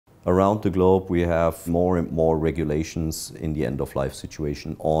Around the globe, we have more and more regulations in the end-of-life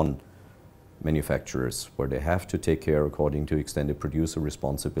situation on manufacturers, where they have to take care, according to extended producer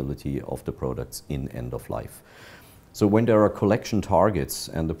responsibility, of the products in end-of-life. So when there are collection targets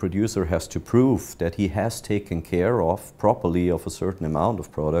and the producer has to prove that he has taken care of properly of a certain amount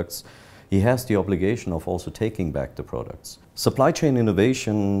of products, he has the obligation of also taking back the products. Supply chain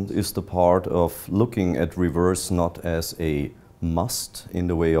innovation is the part of looking at reverse not as a must in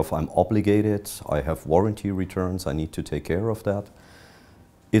the way of I'm obligated, I have warranty returns, I need to take care of that.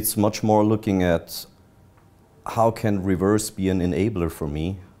 It's much more looking at how can reverse be an enabler for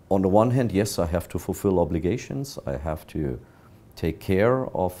me. On the one hand, yes, I have to fulfill obligations, I have to take care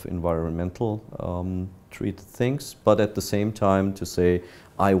of environmental treated things, but at the same time to say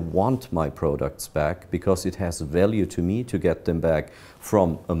I want my products back because it has value to me to get them back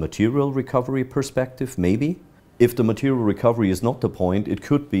from a material recovery perspective, maybe. If the material recovery is not the point, it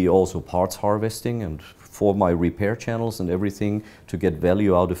could be also parts harvesting and for my repair channels and everything to get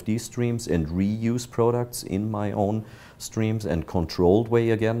value out of these streams and reuse products in my own streams and controlled way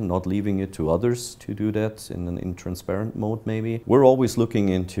again, not leaving it to others to do that in an intransparent mode maybe. We're always looking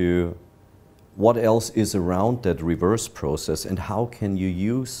into what else is around that reverse process and how can you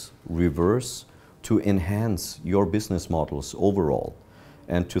use reverse to enhance your business models overall.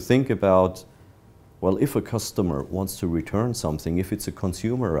 And to think about, well, if a customer wants to return something, if it's a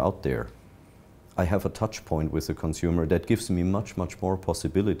consumer out there, I have a touch point with the consumer that gives me much, much more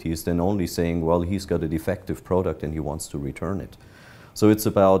possibilities than only saying, well, he's got a defective product and he wants to return it. So it's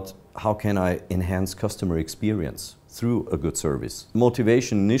about how can I enhance customer experience through a good service.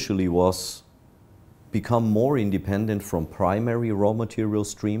 Motivation initially was become more independent from primary raw material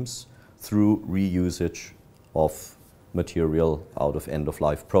streams through reusage of material out of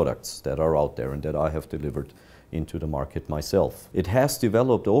end-of-life products that are out there and that I have delivered into the market myself. It has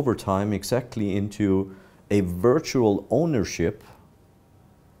developed over time exactly into a virtual ownership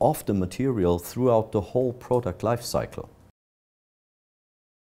of the material throughout the whole product life cycle.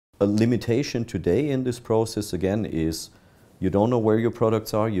 A limitation today in this process again is you don't know where your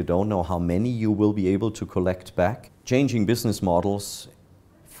products are, you don't know how many you will be able to collect back. Changing business models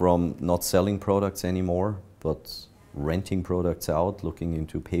from not selling products anymore, but renting products out, looking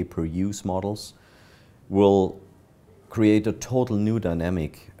into pay-per-use models, will create a total new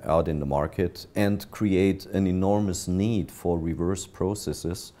dynamic out in the market and create an enormous need for reverse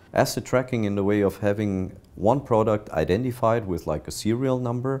processes. Asset tracking in the way of having one product identified with like a serial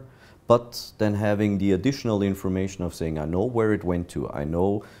number, but then having the additional information of saying I know where it went to, I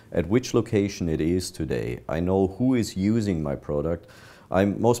know at which location it is today, I know who is using my product, I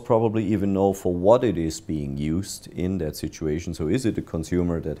most probably even know for what it is being used in that situation. So is it a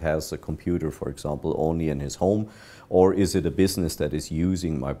consumer that has a computer, for example, only in his home, or is it a business that is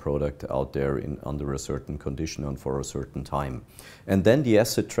using my product out there under a certain condition and for a certain time? And then the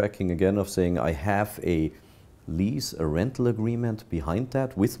asset tracking again of saying I have a lease, a rental agreement behind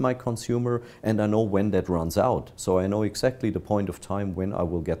that with my consumer, and I know when that runs out. So I know exactly the point of time when I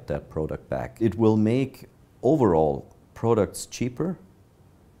will get that product back. It will make overall products cheaper,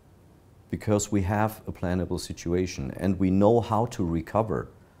 because we have a plannable situation and we know how to recover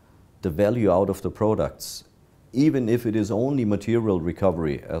the value out of the products. Even if it is only material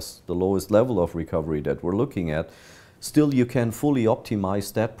recovery as the lowest level of recovery that we're looking at, still you can fully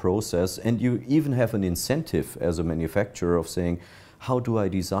optimize that process, and you even have an incentive as a manufacturer of saying, how do I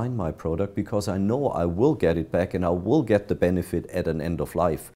design my product? Because I know I will get it back and I will get the benefit at an end of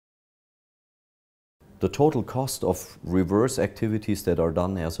life. The total cost of reverse activities that are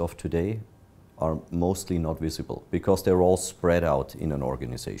done as of today are mostly not visible because they're all spread out in an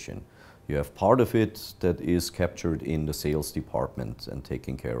organization. You have part of it that is captured in the sales department and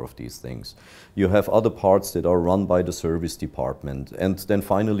taking care of these things. You have other parts that are run by the service department. And then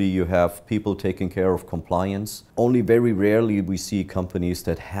finally you have people taking care of compliance. Only very rarely we see companies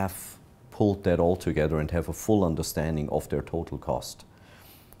that have pulled that all together and have a full understanding of their total cost.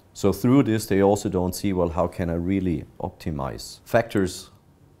 So through this, they also don't see, well, how can I really optimize? Factors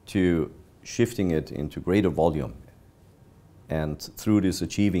to shifting it into greater volume and through this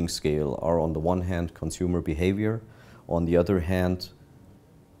achieving scale are on the one hand consumer behavior, on the other hand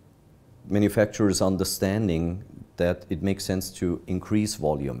manufacturers understanding that it makes sense to increase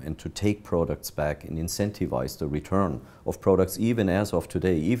volume and to take products back and incentivize the return of products even as of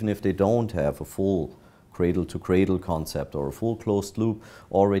today, even if they don't have a full cradle-to-cradle concept or a full closed loop,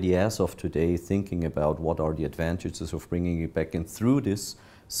 already as of today thinking about what are the advantages of bringing it back, and through this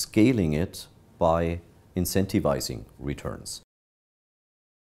scaling it by incentivizing returns.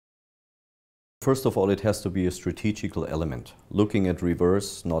 First of all, it has to be a strategical element. Looking at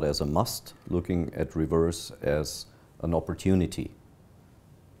reverse not as a must, looking at reverse as an opportunity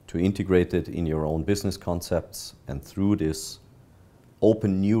to integrate it in your own business concepts and through this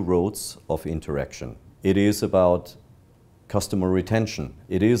open new roads of interaction. It is about customer retention.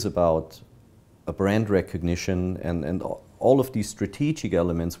 It is about a brand recognition and all of these strategic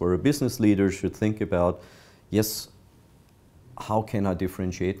elements where a business leader should think about, yes, how can I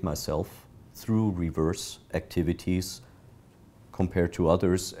differentiate myself through reverse activities compared to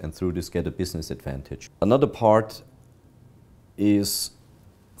others and through this get a business advantage. Another part is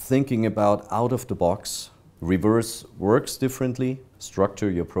thinking about out of the box. Reverse works differently. Structure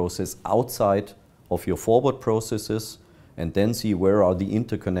your process outside of your forward processes and then see where are the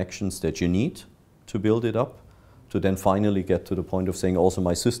interconnections that you need to build it up to then finally get to the point of saying also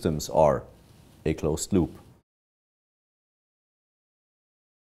my systems are a closed loop.